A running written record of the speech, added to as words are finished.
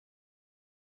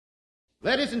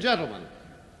Ladies and gentlemen,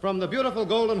 from the beautiful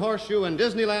Golden Horseshoe in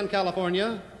Disneyland,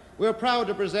 California, we're proud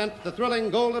to present the thrilling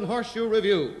Golden Horseshoe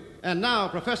Review. And now,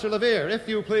 Professor Levere, if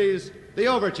you please, the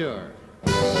overture.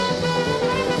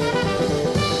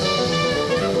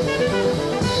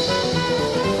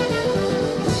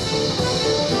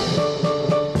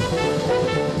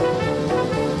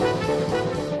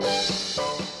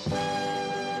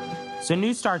 So,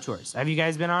 new Star Tours. Have you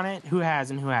guys been on it? Who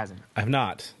has and who hasn't? I've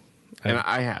not. And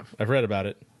I have. I've read about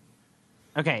it.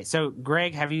 Okay, so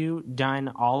Greg, have you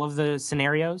done all of the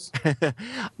scenarios?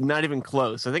 Not even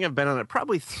close. I think I've been on it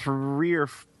probably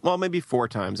maybe 4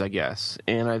 times, I guess.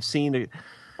 And I've seen it.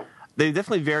 They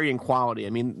definitely vary in quality.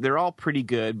 I mean, they're all pretty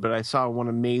good, but I saw one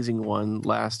amazing one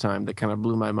last time that kind of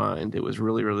blew my mind. It was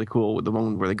really, really cool, with the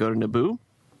one where they go to Naboo.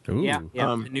 Ooh. Yeah,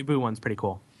 the Naboo one's pretty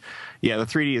cool. Yeah, the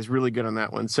 3D is really good on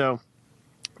that one. So,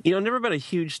 never been a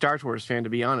huge Star Tours fan,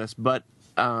 to be honest, but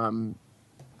I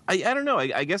don't know.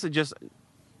 I guess it just,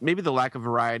 maybe the lack of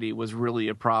variety was really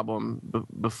a problem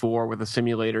before with a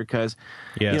simulator, because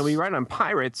when you ride on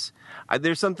Pirates,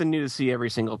 there's something new to see every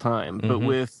single time. Mm-hmm. But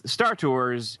with Star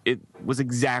Tours, it was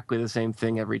exactly the same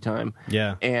thing every time.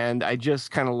 Yeah. And I just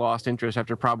kind of lost interest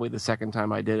after probably the second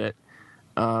time I did it.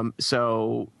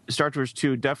 So Star Tours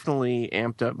 2 definitely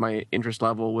amped up my interest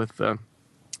level with the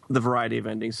variety of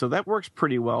endings. So that works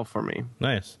pretty well for me.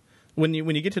 Nice. When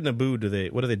you get to Naboo,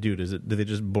 what do they do? Do they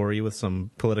just bore you with some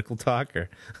political talk, or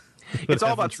it's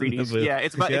all about treaties? Yeah,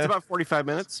 it's about 45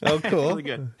 minutes. Oh, cool. Really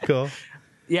good. Cool.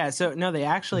 Yeah. So no, they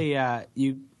actually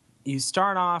you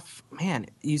start off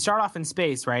in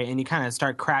space, right? And you kind of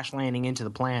start crash landing into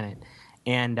the planet,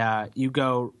 and you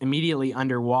go immediately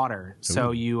underwater. Ooh.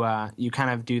 So you kind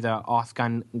of do the off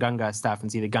Gunga stuff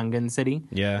and see the Gungan city.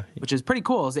 Yeah, which is pretty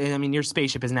cool. I mean, your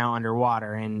spaceship is now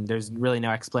underwater, and there's really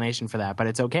no explanation for that, but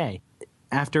it's okay.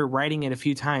 After writing it a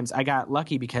few times, I got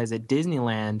lucky because at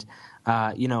Disneyland,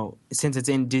 since it's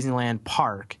in Disneyland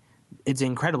Park, it's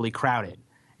incredibly crowded.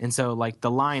 And so, the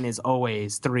line is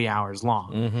always 3 hours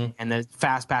long. Mm-hmm. And the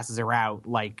fast passes are out,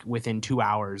 within 2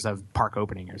 hours of park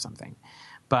opening or something.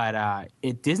 But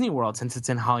at Disney World, since it's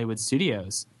in Hollywood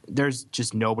Studios, there's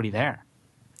just nobody there.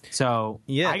 So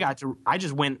I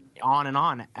just went on and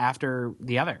on after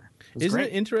the other. Isn't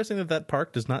it interesting that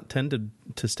park does not tend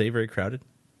to stay very crowded?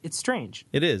 It's strange.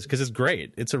 It is, because it's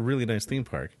great. It's a really nice theme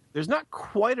park. There's not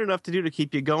quite enough to do to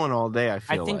keep you going all day, I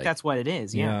think that's what it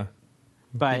is, yeah.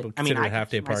 But, I mean, I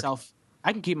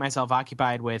can keep myself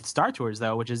occupied with Star Tours,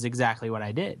 though, which is exactly what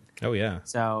I did. Oh, yeah.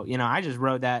 So, I just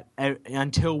rode that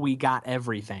until we got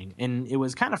everything. And it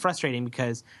was kind of frustrating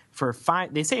because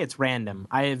they say it's random.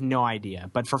 I have no idea.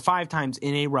 But for 5 times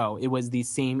in a row, it was the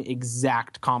same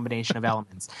exact combination of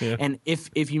elements. Yeah. And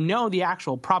if you know the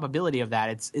actual probability of that,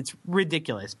 it's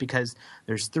ridiculous, because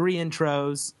there's 3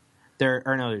 intros.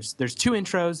 There's 2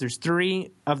 intros. There's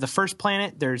 3 of the first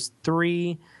planet. There's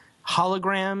 3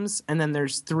 holograms, and then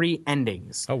there's 3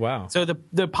 endings. Oh, wow. So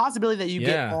the possibility that you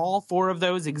get all 4 of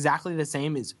those exactly the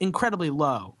same is incredibly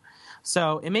low.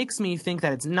 So it makes me think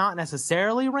that it's not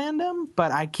necessarily random,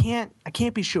 but I can't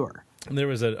be sure. And there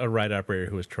was a ride operator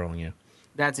who was trolling you.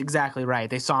 That's exactly right.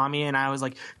 They saw me, and I was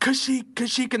like, Kashyyyk,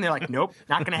 Kashyyyk, and they're like, nope,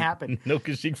 not going to happen. No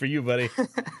Kashyyyk for you, buddy.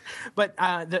 But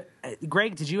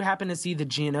Greg, did you happen to see the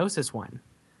Geonosis one?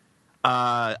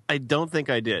 I don't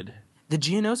think I did. The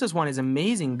Geonosis one is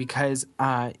amazing because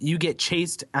you get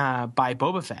chased by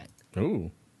Boba Fett.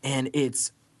 Ooh. And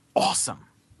it's awesome.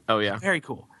 Oh, yeah. Very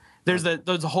cool. There's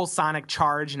the whole sonic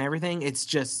charge and everything. It's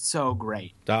just so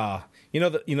great. As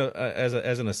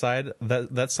an aside,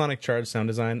 that sonic charge sound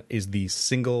design is the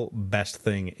single best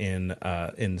thing in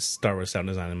Star Wars sound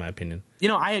design, in my opinion.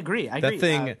 I agree. That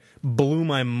thing blew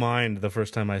my mind the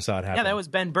first time I saw it happen. Yeah, that was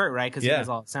Ben Burtt, right? Because he does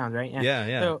all the sounds, right?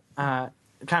 Yeah. So,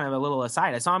 kind of a little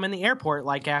aside, I saw him in the airport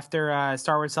after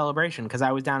Star Wars Celebration, because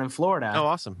I was down in Florida. Oh,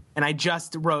 awesome. And I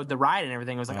just rode the ride and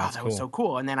everything. I was like, that was so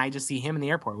cool. And then I just see him in the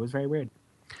airport. It was very weird.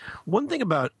 One thing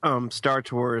about Star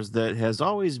Tours that has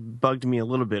always bugged me a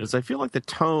little bit is I feel like the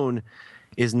tone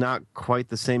is not quite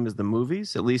the same as the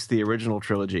movies, at least the original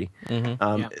trilogy.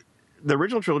 Mm-hmm. The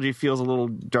original trilogy feels a little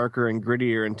darker and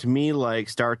grittier, and to me,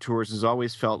 Star Tours has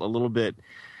always felt a little bit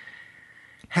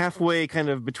halfway kind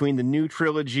of between the new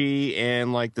trilogy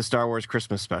and the Star Wars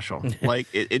Christmas special.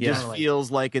 It just feels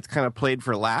like it's kind of played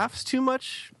for laughs too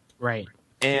much. Right.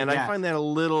 And I find that a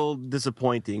little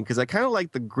disappointing, because I kind of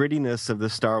like the grittiness of the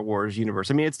Star Wars universe.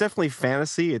 I mean, it's definitely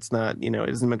fantasy. It's not, it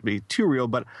isn't meant to be too real,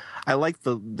 but I like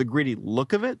the gritty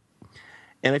look of it.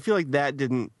 And I feel like that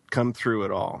didn't come through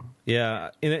at all. Yeah.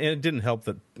 And it didn't help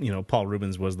that, Paul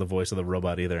Rubens was the voice of the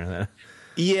robot either.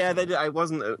 Yeah, I was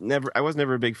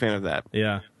never a big fan of that.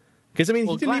 Yeah. Because I mean,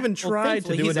 he didn't even try to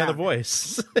thankfully, do he's another out.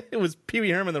 voice. It was Pee Wee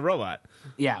Herman the robot.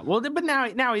 Yeah, well, but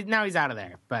now he's out of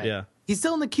there. But Yeah. he's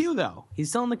still in the queue though. He's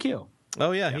still in the queue.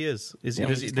 Oh yeah, he is. Is he? Yeah,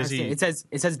 Does he? It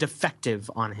says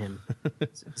defective on him.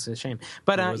 It's a shame.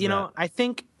 But What was that? I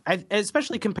think,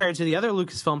 especially compared to the other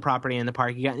Lucasfilm property in the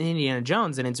park, you got Indiana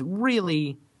Jones, and it's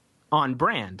really on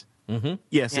brand.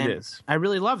 Yes, And it is. I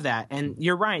really love that. And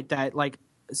you're right that like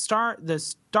the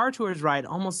Star Tours ride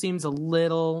almost seems a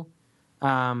little.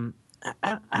 I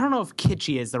don't know if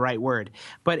kitschy is the right word,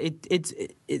 but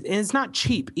it's not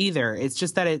cheap either. It's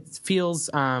just that it feels.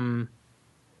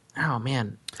 Oh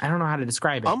man, I don't know how to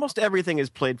describe it. Almost everything is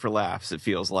played for laughs. It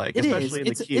feels like, It especially is.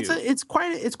 in the queue.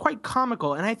 It's quite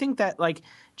comical, and I think that like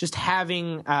just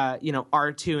having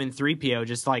R2 and 3PO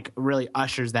just like really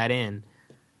ushers that in.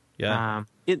 Yeah.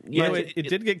 It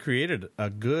did get created a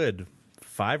good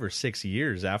 5 or 6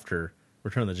 years after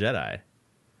Return of the Jedi,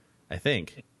 I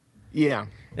think. Yeah.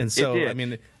 And so, I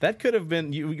mean, that could have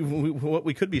been what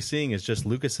we could be seeing is just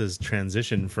Lucas's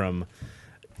transition from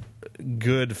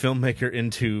good filmmaker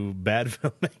into bad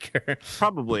filmmaker.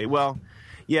 Probably. Well,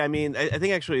 yeah, I mean, I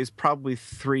think actually it's probably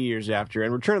 3 years after.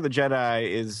 And Return of the Jedi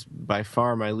is by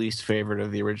far my least favorite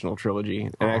of the original trilogy.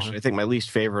 And actually, I think my least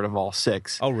favorite of all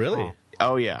 6. Oh, really?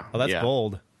 Oh yeah. Oh, that's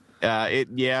bold.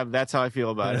 That's how I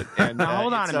feel about it. And, Now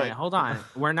hold on a minute. Hold on.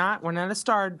 We're not a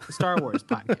Star Wars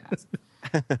podcast.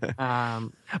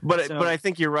 But I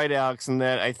think you're right, Alex, and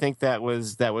that I think that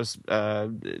was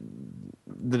the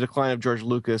decline of George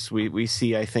Lucas. We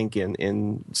see, I think,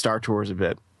 in Star Tours a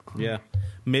bit. Yeah,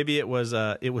 maybe it was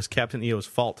Captain EO's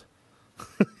fault.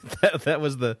 that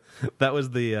was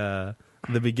the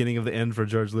beginning of the end for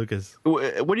George Lucas.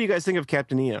 What do you guys think of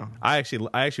Captain EO? I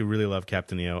actually really love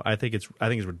Captain EO. I think it's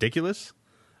ridiculous,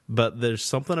 but there's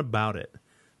something about it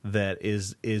that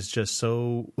is just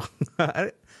so.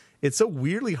 It's so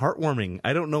weirdly heartwarming.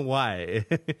 I don't know why.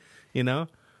 You know?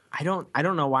 I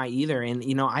don't know why either. And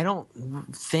I don't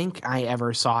think I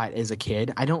ever saw it as a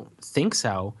kid. I don't think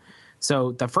so.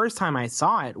 So the first time I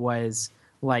saw it was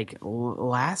like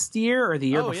last year or the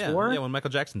year before. Yeah, when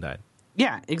Michael Jackson died.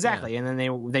 Yeah, exactly. Yeah. And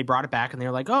then they brought it back and they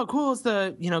were like, "Oh, cool, it's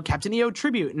the, Captain EO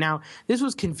tribute." Now, this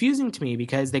was confusing to me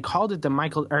because they called it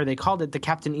the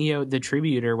Captain EO the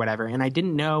tribute or whatever, and I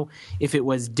didn't know if it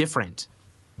was different.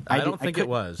 I don't think it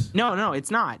was. No, it's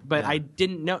not. But I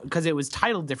didn't know because it was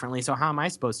titled differently. So how am I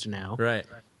supposed to know? Right.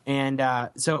 And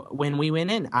so when we went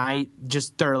in, I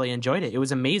just thoroughly enjoyed it. It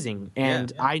was amazing.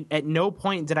 And I at no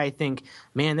point did I think,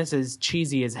 man, this is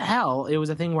cheesy as hell. It was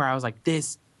a thing where I was like,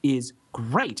 this is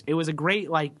great. It was a great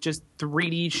like just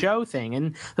 3D show thing.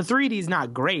 And the 3D is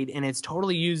not great, and it's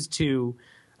totally used to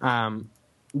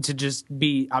just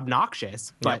be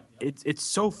obnoxious. But it's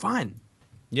so fun.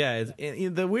 Yeah,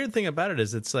 the weird thing about it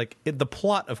is it's like the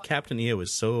plot of Captain EO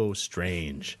is so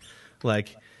strange.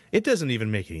 Like, it doesn't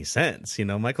even make any sense.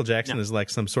 Michael Jackson is like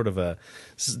some sort of a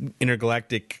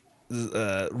intergalactic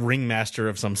ringmaster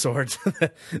of some sort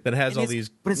that has all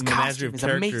these menagerie of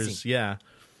characters. Amazing. Yeah.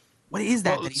 What is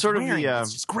that? Well, that he's sort of wearing?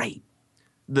 It's just great.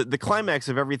 The climax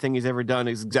of everything he's ever done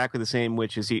is exactly the same,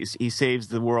 which is he saves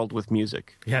the world with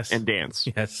music and dance.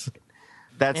 Yes.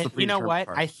 That's and the you know what?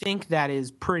 part. I think that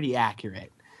is pretty accurate.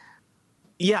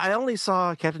 Yeah, I only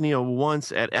saw Captain EO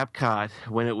once at Epcot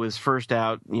when it was first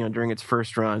out, during its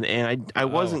first run, and I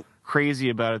wasn't crazy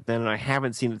about it then, and I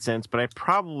haven't seen it since, but I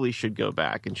probably should go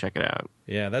back and check it out.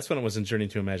 Yeah, that's when it was in Journey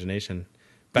to Imagination.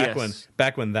 Back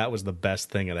when that was the best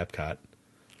thing at Epcot.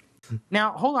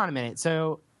 Now, hold on a minute.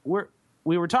 So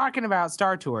we were talking about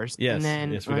Star Tours, and then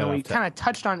we kind of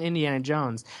touched on Indiana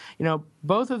Jones.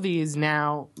 Both of these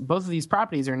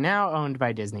properties are now owned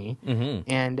by Disney.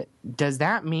 Mm-hmm. And does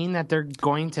that mean that they're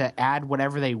going to add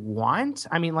whatever they want?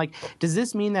 I mean, like, does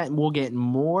this mean that we'll get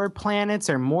more planets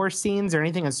or more scenes or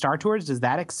anything in Star Tours? Does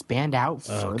that expand out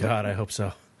further? Oh God, I hope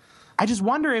so. I just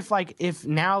wonder if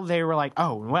now they were like,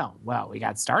 oh, well, we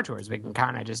got Star Tours. We can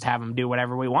kind of just have them do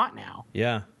whatever we want now.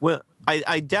 Yeah. Well,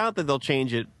 I doubt that they'll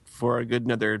change it for a good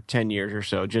another 10 years or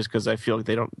so, just because I feel like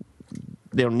they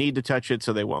don't need to touch it,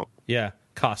 so they won't. Yeah,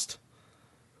 cost.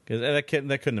 Because that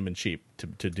couldn't have been cheap to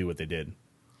do what they did.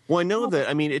 Well, I know that.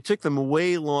 I mean, it took them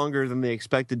way longer than they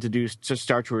expected to do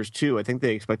Star Tours 2. I think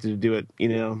they expected to do it,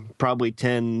 probably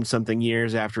 10-something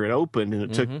years after it opened, and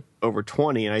it took over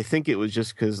 20. And I think it was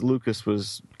just because Lucas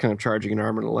was kind of charging an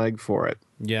arm and a leg for it.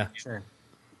 Yeah. Sure.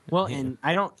 Well, and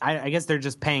I guess they're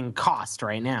just paying cost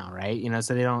right now, right?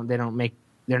 So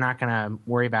they're not going to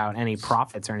worry about any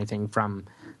profits or anything from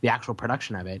the actual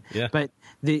production of it. Yeah. But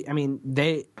the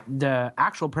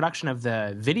actual production of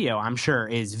the video, I'm sure,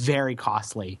 is very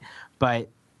costly. But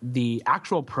the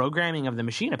actual programming of the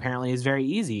machine apparently is very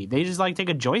easy. They just like take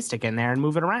a joystick in there and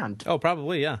move it around. Oh,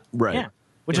 probably, yeah. Right. Yeah,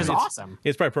 which is awesome.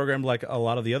 It's probably programmed like a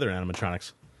lot of the other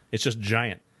animatronics. It's just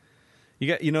giant.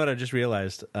 You know what I just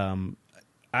realized?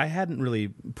 I hadn't really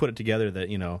put it together that,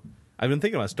 I've been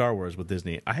thinking about Star Wars with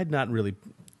Disney. I had not really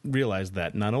realized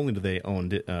that not only do they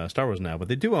own Star Wars now, but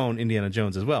they do own Indiana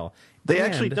Jones as well. They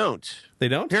actually don't. They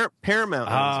don't? Paramount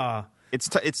owns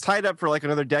it. It's tied up for like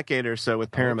another decade or so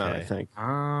with Paramount, Okay. I think.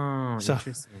 Oh,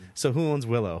 interesting. So who owns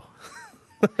Willow?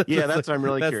 Yeah, that's what I'm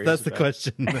really curious That's the about.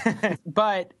 question.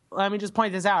 But let me just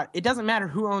point this out. It doesn't matter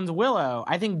who owns Willow.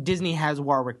 I think Disney has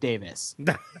Warwick Davis.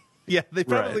 Yeah, they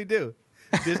probably Right. do.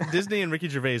 Disney and Ricky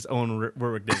Gervais own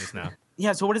Warwick Davis now.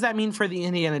 Yeah, so what does that mean for the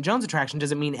Indiana Jones attraction?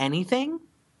 Does it mean anything?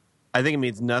 I think it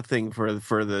means nothing for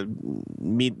the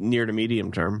near to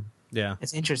medium term. Yeah.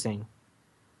 It's interesting.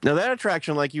 Now that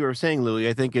attraction, like you were saying, Louis,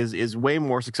 I think is way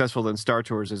more successful than Star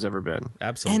Tours has ever been.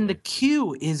 Absolutely. And the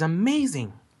queue is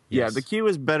amazing. Yeah, Yes. the queue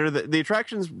is better. The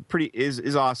attraction's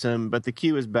is awesome, but the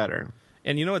queue is better.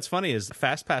 And you know what's funny is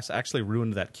FastPass actually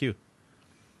ruined that queue.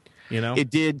 It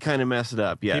did kind of mess it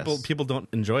up. Yes, People don't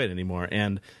enjoy it anymore,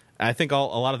 and I think a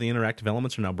lot of the interactive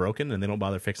elements are now broken, and they don't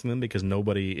bother fixing them because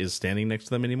nobody is standing next to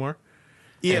them anymore.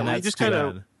 Yeah, And well, you that's just too kind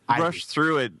of bad. rush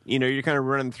through it. You're kind of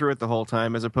running through it the whole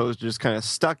time, as opposed to just kind of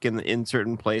stuck in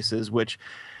certain places, which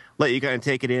let you kind of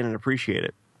take it in and appreciate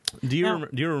it. Do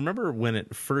you remember when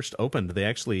it first opened? They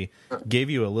actually gave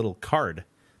you a little card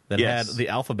that Yes. had the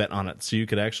alphabet on it, so you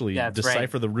could actually That's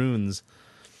decipher the runes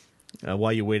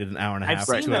while you waited an hour and a half. I've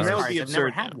or seen 2 those That would hours. be cards. I've never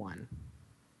absurd. had one.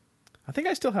 I think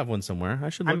I still have one somewhere. I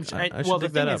should look. I should Well, the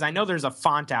dig that thing up. is, I know there's a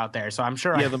font out there, so I'm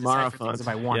sure I Yeah, can the decipher Mara things font. if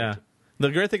I wanted Yeah. to. The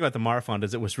great thing about the Mara font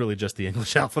is it was really just the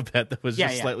English alphabet that was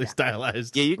just slightly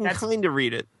stylized. Yeah, you can That's- kind of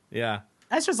read it. Yeah.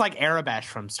 That's just like Arabesh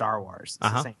from Star Wars. It's the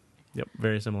Uh-huh. same. Yep.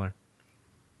 Very similar.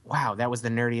 Wow, that was the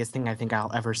nerdiest thing I think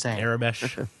I'll ever say.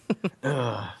 Arabesh.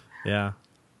 Yeah.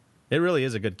 It really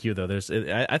is a good queue, though.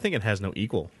 I think it has no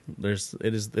equal.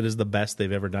 It is the best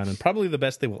they've ever done, and probably the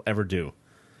best they will ever do.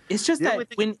 It's just The only that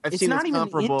thing when I've it's seen not that's even the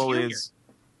comparable interior. is.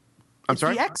 I'm It's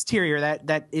sorry. the exterior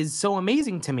that is so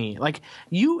amazing to me. Like,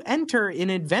 you enter in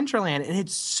Adventureland and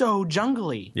it's so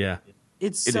jungly. Yeah.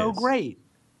 It's It so is. great.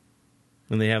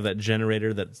 And they have that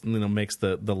generator that makes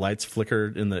the lights flicker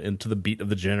into the beat of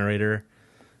the generator.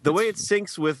 The way it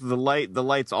syncs with the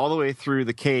lights all the way through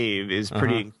the cave is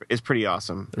pretty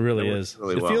awesome. It really It works is.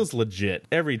 really It well. feels legit.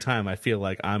 Every time I feel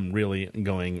like I'm really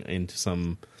going into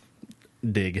some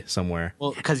dig somewhere.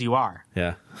 Well, because you are.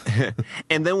 Yeah.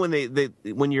 And then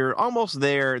when you're almost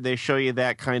there, they show you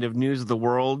that kind of news of the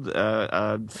world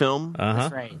film,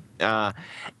 That's right.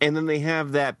 and then they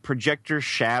have that projector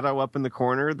shadow up in the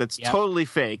corner that's Yep. totally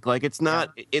fake. Like it's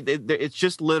not. It's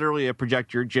just literally a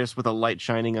projector just with a light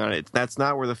shining on it. That's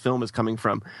not where the film is coming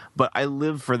from. But I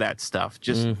live for that stuff.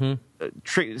 Just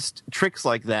tricks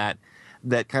like that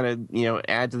kind of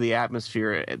add to the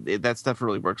atmosphere. That stuff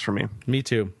really works for me. Me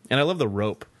too. And I love the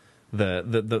rope.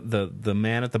 The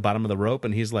man at the bottom of the rope,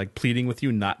 and he's like pleading with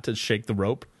you not to shake the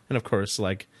rope. And of course,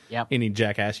 like Yep. any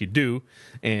jackass you do,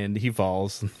 and he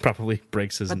falls and probably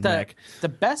breaks his But neck. the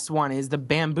best one is the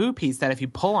bamboo piece that if you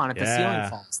pull on it, the ceiling Yeah.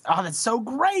 falls. Oh, that's so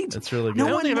great. That's really No good. I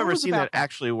don't one think I've ever knows seen about that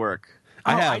actually work.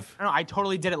 I Oh, have. I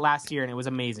totally did it last year, and it was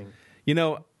amazing.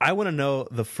 I want to know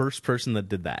the first person that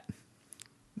did that.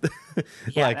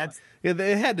 Yeah,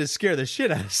 they had to scare the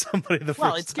shit out of somebody the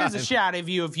well, first it scares time. the shit out of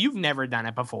you if you've never done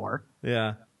it before.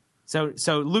 Yeah. So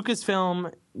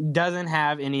Lucasfilm doesn't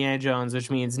have Indiana Jones, which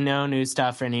means no new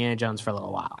stuff for Indiana Jones for a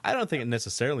little while. I don't think it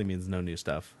necessarily means no new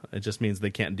stuff. It just means they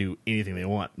can't do anything they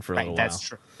want for a little That's while.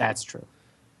 true. That's true.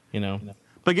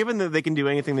 But given that they can do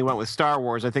anything they want with Star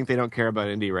Wars, I think they don't care about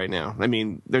Indy right now. I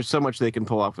mean, there's so much they can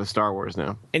pull off with Star Wars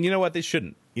now. And you know what? They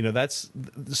shouldn't. That's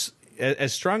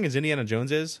as strong as Indiana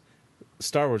Jones is.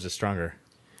 Star Wars is stronger.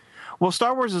 Well,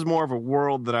 Star Wars is more of a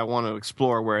world that I want to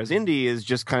explore, whereas Indy is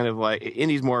just kind of like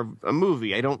Indy's more of a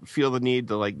movie. I don't feel the need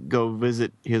to like go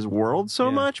visit his world so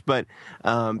Yeah. much, but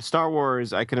Star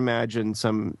Wars, I can imagine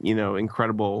some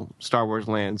incredible Star Wars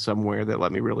land somewhere that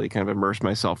let me really kind of immerse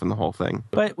myself in the whole thing.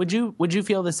 But would you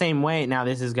feel the same way? Now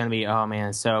this is going to be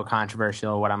it's so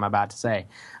controversial what I'm about to say.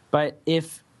 But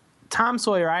if Tom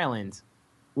Sawyer Island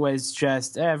was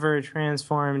just ever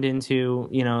transformed into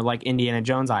like Indiana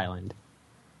Jones Island,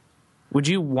 would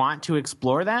you want to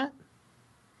explore that?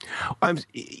 I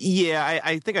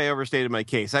think I overstated my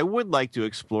case. I would like to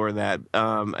explore that.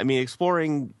 I mean,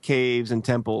 exploring caves and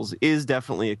temples is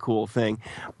definitely a cool thing,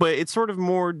 but it's sort of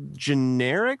more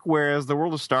generic. Whereas the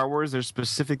world of Star Wars, there's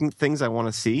specific things I want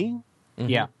to see.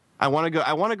 Yeah, I want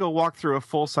to go walk through a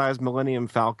full-size Millennium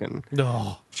Falcon.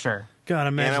 Oh, sure. God,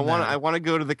 imagine and I that. want to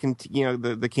go to the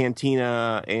the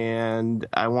cantina, and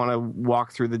I want to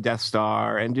walk through the Death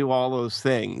Star and do all those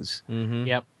things. Mm-hmm.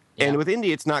 Yep. And with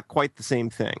Indy, it's not quite the same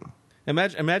thing.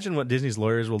 Imagine what Disney's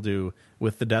lawyers will do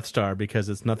with the Death Star because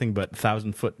it's nothing but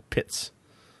 1,000-foot pits.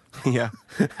 Yeah.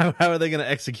 How are they going to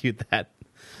execute that?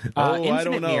 I Infinite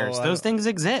don't know. mirrors. Those things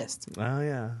exist. Oh,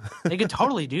 yeah. They could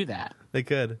totally do that. They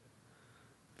could.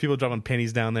 People dropping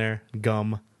pennies down there,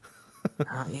 gum.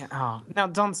 Yeah. Oh, no,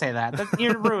 don't say that.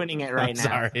 You're ruining it right now.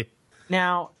 Sorry.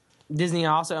 Now, Disney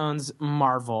also owns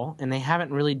Marvel, and they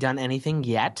haven't really done anything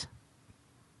yet,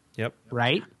 Yep.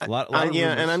 right? A lot of Yeah,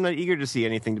 rumors. and I'm not eager to see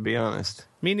anything, to be honest.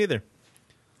 Me neither.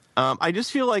 I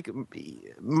just feel like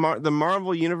the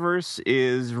Marvel universe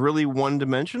is really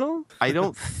one-dimensional. I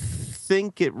don't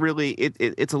think it really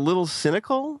it's a little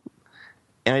cynical,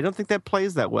 and I don't think that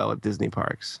plays that well at Disney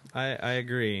parks. I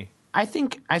agree. I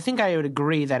think I would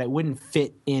agree that it wouldn't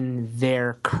fit in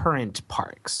their current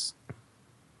parks.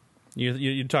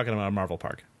 You're talking about a Marvel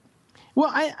park.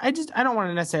 Well, I don't want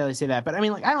to necessarily say that, but I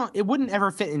mean, like, it wouldn't ever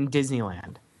fit in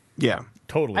Disneyland. Yeah.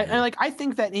 Totally. I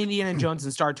think that Indiana Jones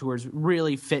and Star Tours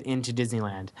really fit into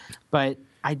Disneyland, but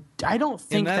I don't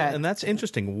think and that's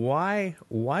interesting. Why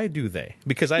do they?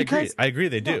 Because I agree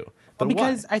they do. But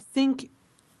because why? I think,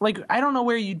 like, I don't know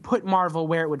where you'd put Marvel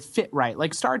where it would fit right.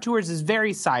 Like, Star Tours is very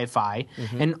sci-fi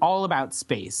and all about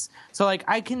space. So, like,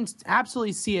 I can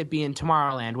absolutely see it being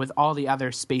Tomorrowland with all the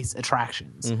other space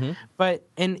attractions. But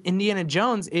Indiana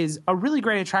Jones is a really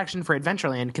great attraction for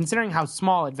Adventureland, considering how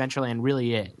small Adventureland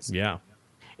really is. Yeah.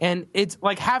 And it's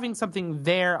like having something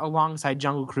there alongside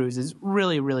Jungle Cruise is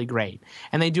really, really great.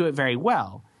 And they do it very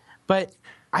well. But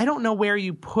I don't know where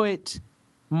you put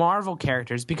Marvel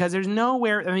characters because there's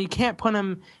nowhere. I mean, you can't put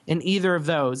them in either of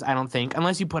those, I don't think,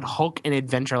 unless you put Hulk in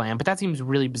Adventureland. But that seems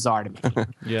really bizarre to me.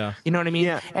 Yeah. You know what I mean?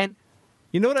 Yeah. And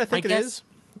You know what I think I it guess- is?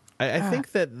 I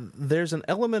think that there's an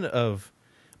element of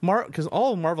because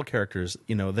all Marvel characters,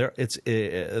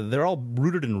 they're all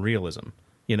rooted in realism.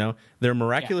 You know, they're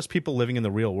miraculous people living in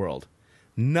the real world.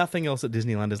 Nothing else at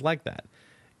Disneyland is like that.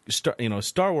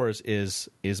 Star Wars is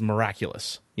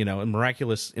miraculous. A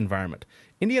miraculous environment.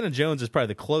 Indiana Jones is probably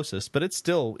the closest, but it's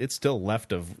still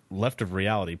left of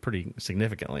reality pretty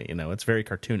significantly. It's very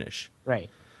cartoonish. right.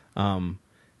 And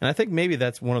I think maybe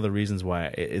that's one of the reasons why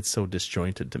it's so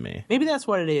disjointed to me. Maybe that's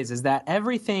what it is that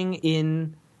everything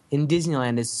in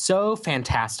Disneyland is so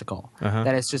fantastical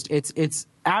that it's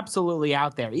absolutely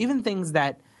out there. Even things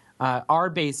that are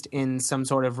based in some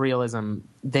sort of realism,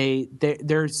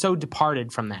 they're so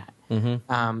departed from that.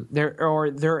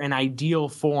 They're an ideal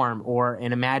form or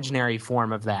an imaginary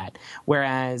form of that.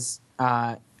 Whereas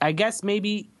I guess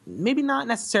maybe not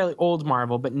necessarily old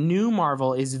Marvel, but new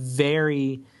Marvel is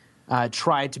very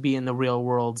tried to be in the real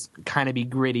world, kind of be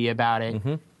gritty about it,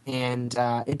 and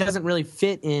it doesn't really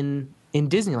fit in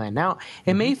Disneyland. Now,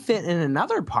 it may fit in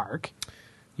another park.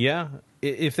 Yeah,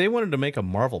 if they wanted to make a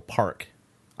Marvel park,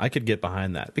 I could get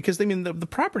behind that because the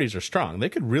properties are strong. They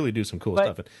could really do some cool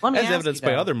But stuff, let me as ask evidenced you,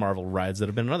 by though. other Marvel rides that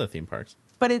have been in other theme parks.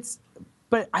 But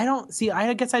I don't see.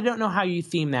 I guess I don't know how you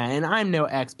theme that, and I'm no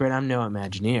expert. I'm no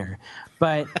Imagineer.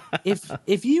 But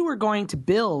if you were going to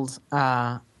build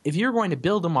a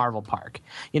Marvel park,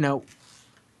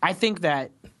 I think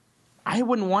that I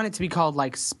wouldn't want it to be called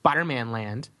like Spider-Man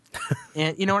Land.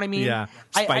 And you know what I mean? Yeah,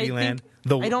 I Spidey Land. think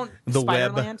The web.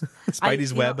 Spider-Land.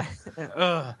 Spidey's web.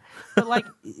 But like,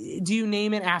 do you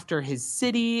name it after his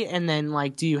city, and then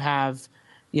like, do you have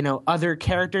other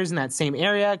characters in that same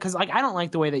area? Because like, I don't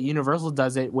like the way that Universal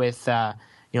does it with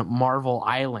Marvel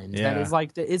Island. Yeah. That is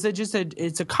like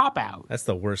it's a cop out. That's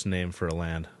the worst name for a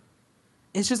land.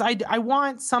 It's just I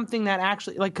want something that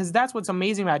actually because that's what's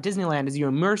amazing about Disneyland is you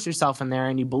immerse yourself in there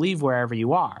and you believe wherever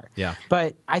you are. Yeah.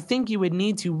 But I think you would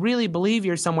need to really believe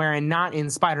you're somewhere and not in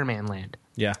Spider-Man Land.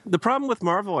 Yeah. The problem with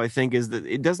Marvel, I think, is that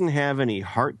it doesn't have any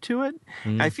heart to it.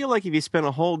 I feel like if you spent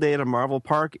a whole day at a Marvel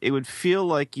park, it would feel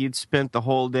like you'd spent the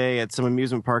whole day at some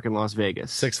amusement park in Las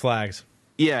Vegas. Six Flags.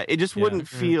 Yeah, it just wouldn't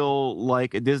feel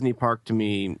like a Disney park to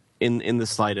me in the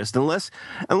slightest, unless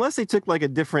they took like a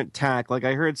different tack. Like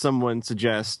I heard someone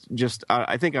suggest, just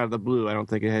I think out of the blue, I don't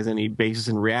think it has any basis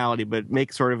in reality, but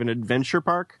make sort of an adventure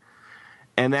park.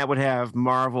 And that would have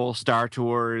Marvel, Star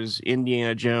Tours,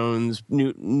 Indiana Jones,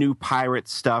 new pirate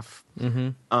stuff.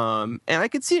 And I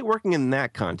could see it working in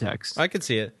that context. I could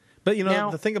see it. But Now-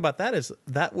 the thing about that is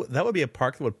that would be a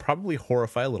park that would probably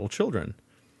horrify little children.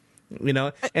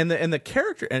 And the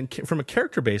character, and from a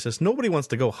character basis, nobody wants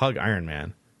to go hug Iron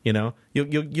Man. You know,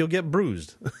 you'll get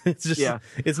bruised. It's just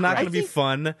it's not going to be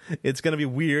fun. It's going to be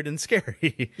weird and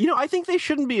scary. You know, I think they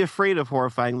shouldn't be afraid of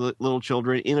horrifying little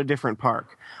children in a different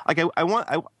park. Like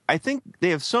I think they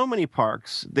have so many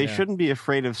parks. They shouldn't be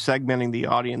afraid of segmenting the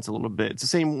audience a little bit. It's the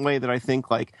same way that I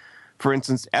think, like, for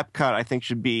instance, Epcot, I think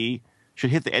should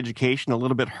hit the education a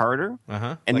little bit harder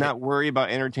and not worry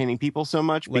about entertaining people so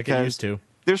much like because it used to.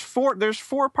 There's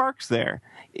four parks there.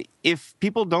 If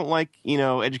people don't like,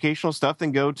 educational stuff,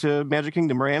 then go to Magic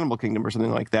Kingdom or Animal Kingdom or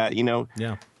something like that,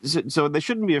 Yeah. So they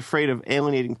shouldn't be afraid of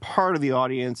alienating part of the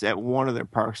audience at one of their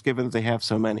parks, given that they have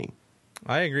so many.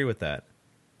 I agree with that.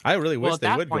 I really wish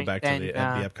they would go back to the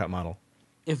Epcot model.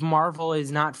 If Marvel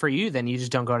is not for you, then you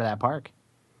just don't go to that park.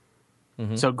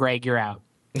 Mm-hmm. So, Greg, you're out.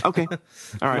 Okay. All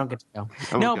right. You don't get to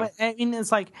go. No, but I mean,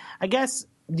 it's like, I guess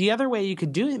the other way you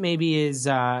could do it maybe is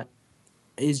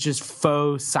just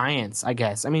faux science, I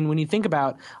guess. I mean, when you think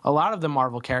about a lot of the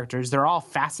Marvel characters, they're all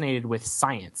fascinated with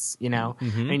science,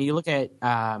 Mm-hmm. I mean, you look at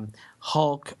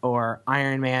Hulk or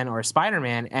Iron Man or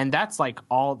Spider-Man, and that's like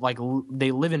all, like,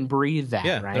 they live and breathe that, right?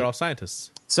 Yeah, they're all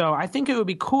scientists. So I think it would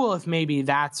be cool if maybe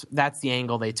that's the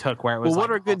angle they took, where it was. Well, what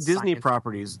like are good Disney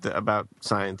properties about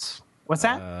science? What's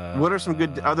that? What are some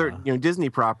good other Disney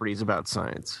properties about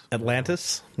science?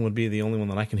 Atlantis would be the only one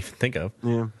that I can even think of.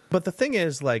 Yeah. But the thing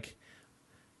is, like,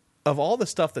 of all the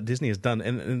stuff that Disney has done,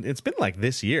 and it's been like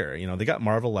this year, they got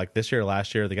Marvel like this year,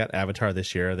 last year, they got Avatar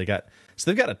this year, they've got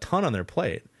a ton on their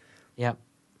plate. Yep.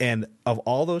 And of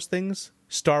all those things,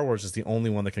 Star Wars is the only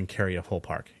one that can carry a whole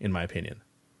park, in my opinion.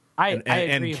 I agree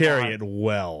and carry it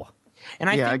well. And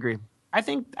I agree. I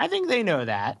think they know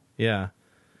that. Yeah.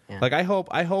 Like I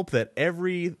hope that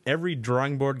every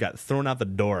drawing board got thrown out the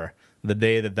door the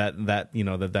day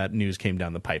that news came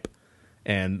down the pipe,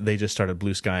 and they just started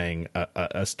blue skying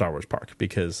a Star Wars park,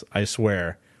 because I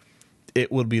swear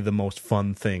it would be the most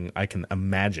fun thing I can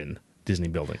imagine Disney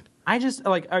building. I just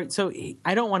all right, so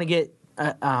I don't want to get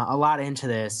a lot into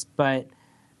this, but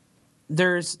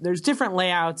there's different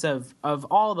layouts of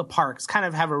all the parks kind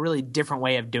of have a really different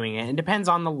way of doing it. It depends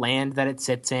on the land that it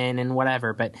sits in and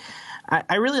whatever, but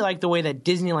I really like the way that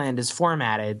Disneyland is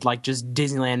formatted, like just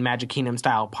Disneyland Magic Kingdom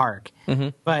style park. Mm-hmm.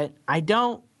 But I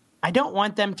don't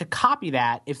want them to copy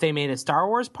that if they made a Star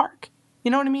Wars park.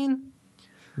 You know what I mean?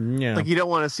 Yeah. Like, you don't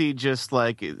want to see just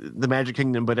like the Magic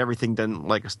Kingdom, but everything done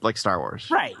like Star Wars.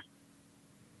 Right.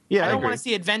 Yeah, I don't want to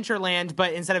see Adventureland,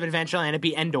 but instead of Adventureland, it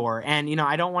be Endor. And,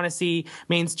 I don't want to see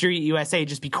Main Street USA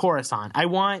just be Coruscant. I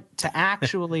want it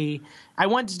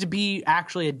to be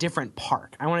actually a different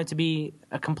park. I want it to be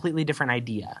a completely different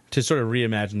idea. To sort of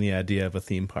reimagine the idea of a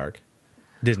theme park.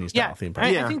 Disney-style theme park.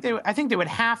 I think they would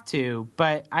have to,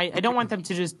 but I don't want them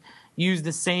to just use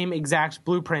the same exact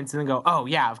blueprints and then go, oh,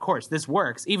 yeah, of course, this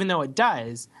works, even though it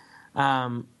does.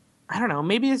 I don't know.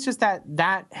 Maybe it's just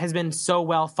that has been so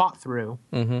well thought through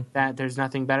that there's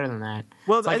nothing better than that.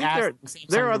 Well, I think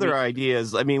there are other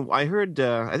ideas. I mean, I heard,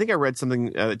 I think I read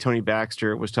something that Tony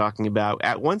Baxter was talking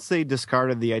about. Once they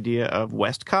discarded the idea of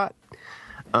Westcott,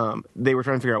 they were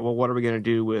trying to figure out, well, what are we going to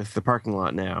do with the parking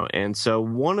lot now? And so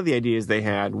one of the ideas they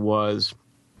had was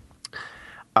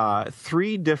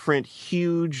 3 different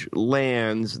huge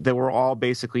lands that were all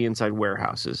basically inside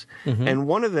warehouses. Mm-hmm. And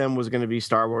one of them was going to be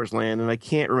Star Wars Land, and I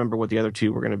can't remember what the other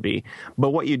 2 were going to be.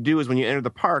 But what you do is when you enter the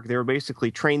park, there were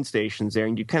basically train stations there,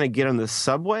 and you kind of get on the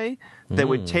subway that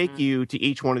would take you to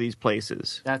each one of these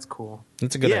places. That's cool.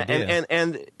 That's a good idea.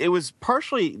 And it was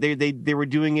partially they were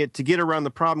doing it to get around the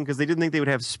problem because they didn't think they would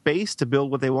have space to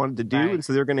build what they wanted to do, right. And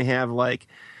so they were going to have like,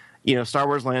 Star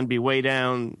Wars Land be way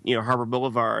down, Harbor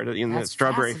Boulevard in the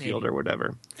Strawberry Field or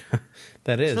whatever.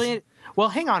 That is. So, well,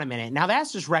 hang on a minute. Now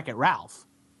that's just Wreck-It Ralph.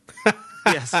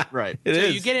 Yes, right. So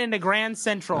you get into Grand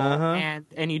Central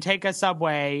and you take a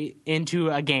subway into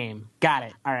a game. Got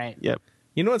it. All right. Yep.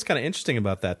 You know what's kind of interesting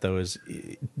about that, though, is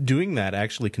doing that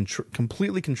actually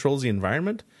completely controls the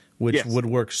environment, which would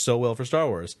work so well for Star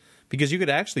Wars, because you could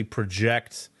actually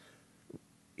project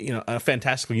a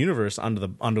fantastical universe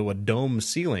onto a dome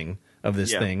ceiling of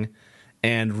this thing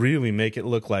and really make it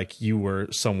look like you were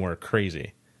somewhere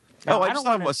crazy. I just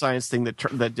thought of a science thing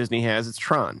that Disney has. It's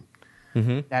Tron.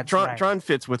 Mm-hmm. That's right. Tron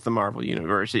fits with the Marvel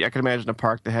universe. I could imagine a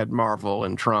park that had Marvel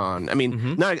and Tron. I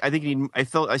mean, I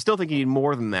still think you need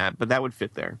more than that, but that would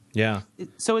fit there. Yeah.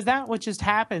 So is that what just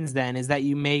happens then? Is that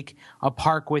you make a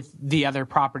park with the other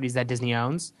properties that Disney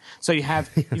owns? So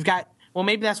you've got. Well,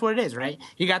 maybe that's what it is, right?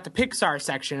 You got the Pixar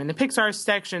section, and the Pixar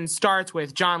section starts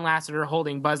with John Lasseter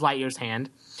holding Buzz Lightyear's hand.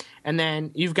 And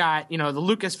then you've got, the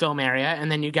Lucasfilm area,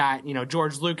 and then you got,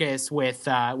 George Lucas with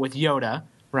Yoda,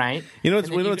 right?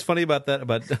 What's funny about that,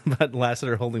 about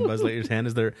Lasseter holding Buzz Lightyear's hand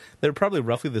is they're probably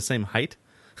roughly the same height.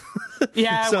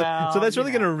 Yeah, so that's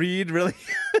really going to read really.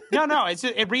 No,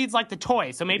 it reads like the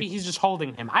toy. So maybe he's just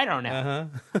holding him. I don't know.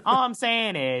 All I'm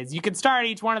saying is you could start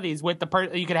each one of these with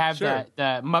you could have Sure.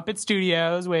 the Muppet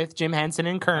Studios with Jim Henson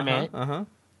and Kermit.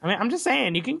 I mean, I'm just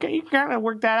saying you can kind of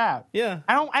work that out. Yeah.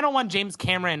 I don't want James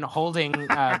Cameron holding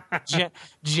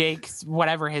Jake's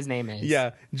whatever his name is.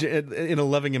 Yeah, in a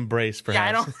loving embrace,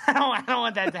 perhaps. Yeah, I don't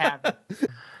want that to happen.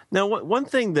 Now, one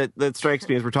thing that strikes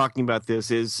me as we're talking about this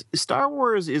is Star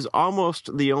Wars is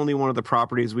almost the only one of the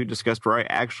properties we've discussed where I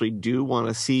actually do want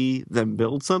to see them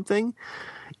build something.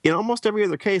 In almost every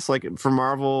other case, like for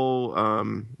Marvel,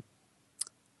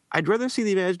 I'd rather see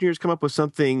the Imagineers come up with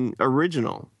something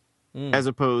original as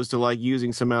opposed to like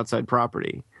using some outside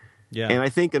property. Yeah. And I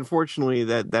think, unfortunately,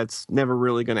 that's never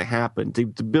really going to happen. To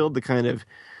build the kind of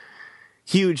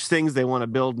huge things they want to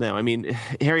build now. I mean,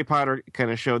 Harry Potter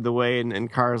kind of showed the way,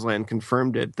 and Cars Land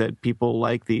confirmed it, that people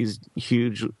like these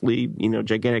hugely,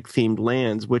 gigantic themed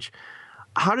lands. Which,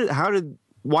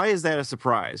 why is that a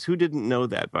surprise? Who didn't know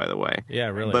that, by the way? Yeah,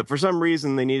 really. But for some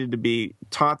reason, they needed to be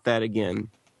taught that again.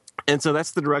 And so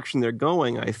that's the direction they're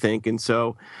going, I think. And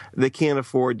so they can't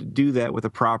afford to do that with a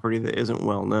property that isn't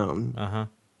well known.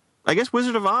 I guess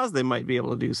Wizard of Oz they might be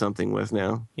able to do something with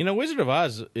now. Wizard of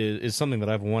Oz is something that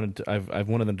I've wanted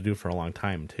them to do for a long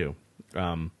time too,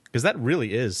 because that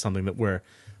really is something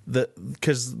that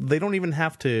because they don't even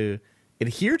have to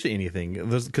adhere to anything,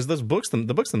 because the books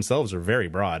themselves are very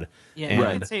broad. Yeah,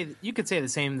 and you could say the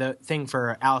same thing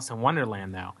for Alice in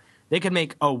Wonderland though. They could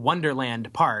make a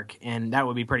Wonderland park, and that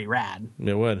would be pretty rad.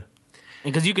 It would,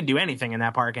 because you could do anything in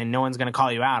that park, and no one's going to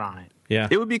call you out on it. Yeah,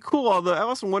 it would be cool. Although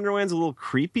Alice in Wonderland's a little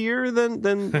creepier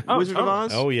than Wizard of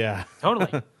Oz. Oh yeah,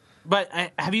 totally. But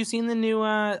have you seen the new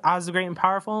Oz the Great and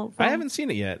Powerful film? I haven't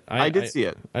seen it yet. I did see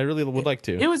it. I really would like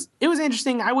to. It was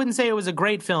interesting. I wouldn't say it was a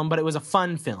great film, but it was a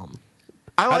fun film.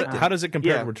 I liked it. How does it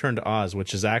compare to Return to Oz,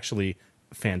 which is actually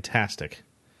fantastic?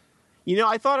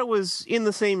 I thought it was in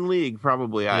the same league.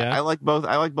 Probably. I like both.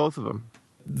 I like both of them.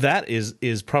 That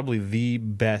is probably the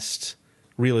best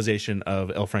realization of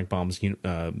L. Frank Baum's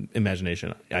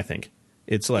imagination. I think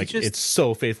it's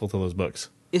so faithful to those books.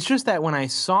 It's just that when I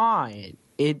saw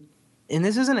it, and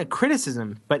this isn't a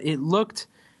criticism, but it looked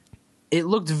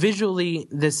visually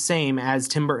the same as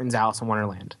Tim Burton's Alice in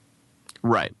Wonderland.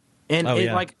 Right. And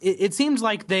it seems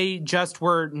like they just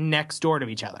were next door to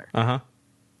each other.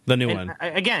 The new one.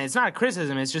 Again, it's not a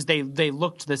criticism. It's just they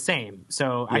looked the same.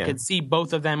 So I could see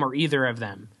both of them or either of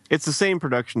them. It's the same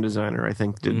production designer, I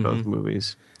think, did both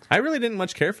movies. I really didn't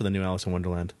much care for the new Alice in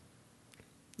Wonderland.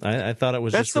 I thought it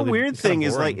was That's just the really weird thing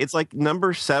is boring. it's like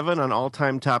number 7 on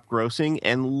all-time top grossing,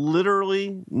 and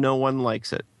literally no one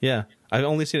likes it. Yeah, I've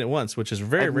only seen it once, which is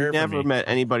very rare for me. I've never met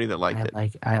anybody that liked it.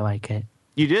 I like it.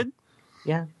 You did?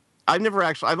 Yeah.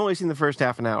 I've only seen the first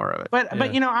half an hour of it. But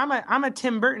I'm a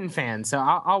Tim Burton fan, so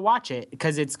I'll watch it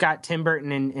because it's got Tim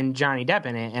Burton and Johnny Depp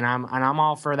in it, and I'm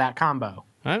all for that combo.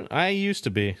 I used to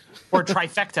be, or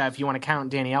trifecta if you want to count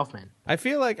Danny Elfman. I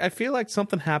feel like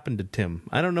something happened to Tim.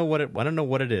 I don't know what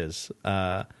it is.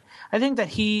 I think that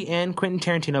he and Quentin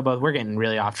Tarantino both. We're getting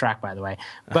really off track, by the way.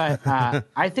 But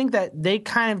I think that they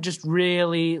kind of just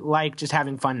really like just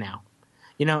having fun now.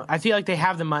 I feel like they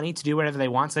have the money to do whatever they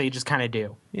want, so they just kind of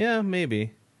do. Yeah,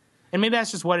 maybe. And maybe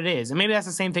that's just what it is. And maybe that's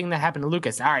the same thing that happened to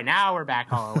Lucas. All right, now we're back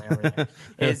all the way over there.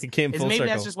 Maybe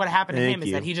that's just what happened to him,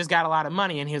 is that he just got a lot of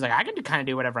money, and he was like, I can kind of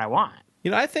do whatever I want.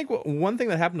 I think one thing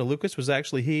that happened to Lucas was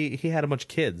actually he had a bunch of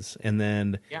kids, and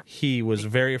then he was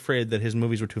very afraid that his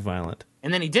movies were too violent.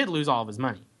 And then he did lose all of his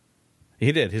money.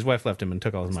 He did. His wife left him and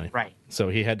took all his money. Right. So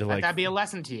he had to Let that be a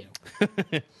lesson to you.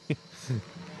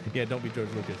 Yeah, don't be George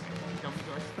Lucas. Don't be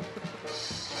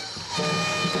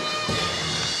George.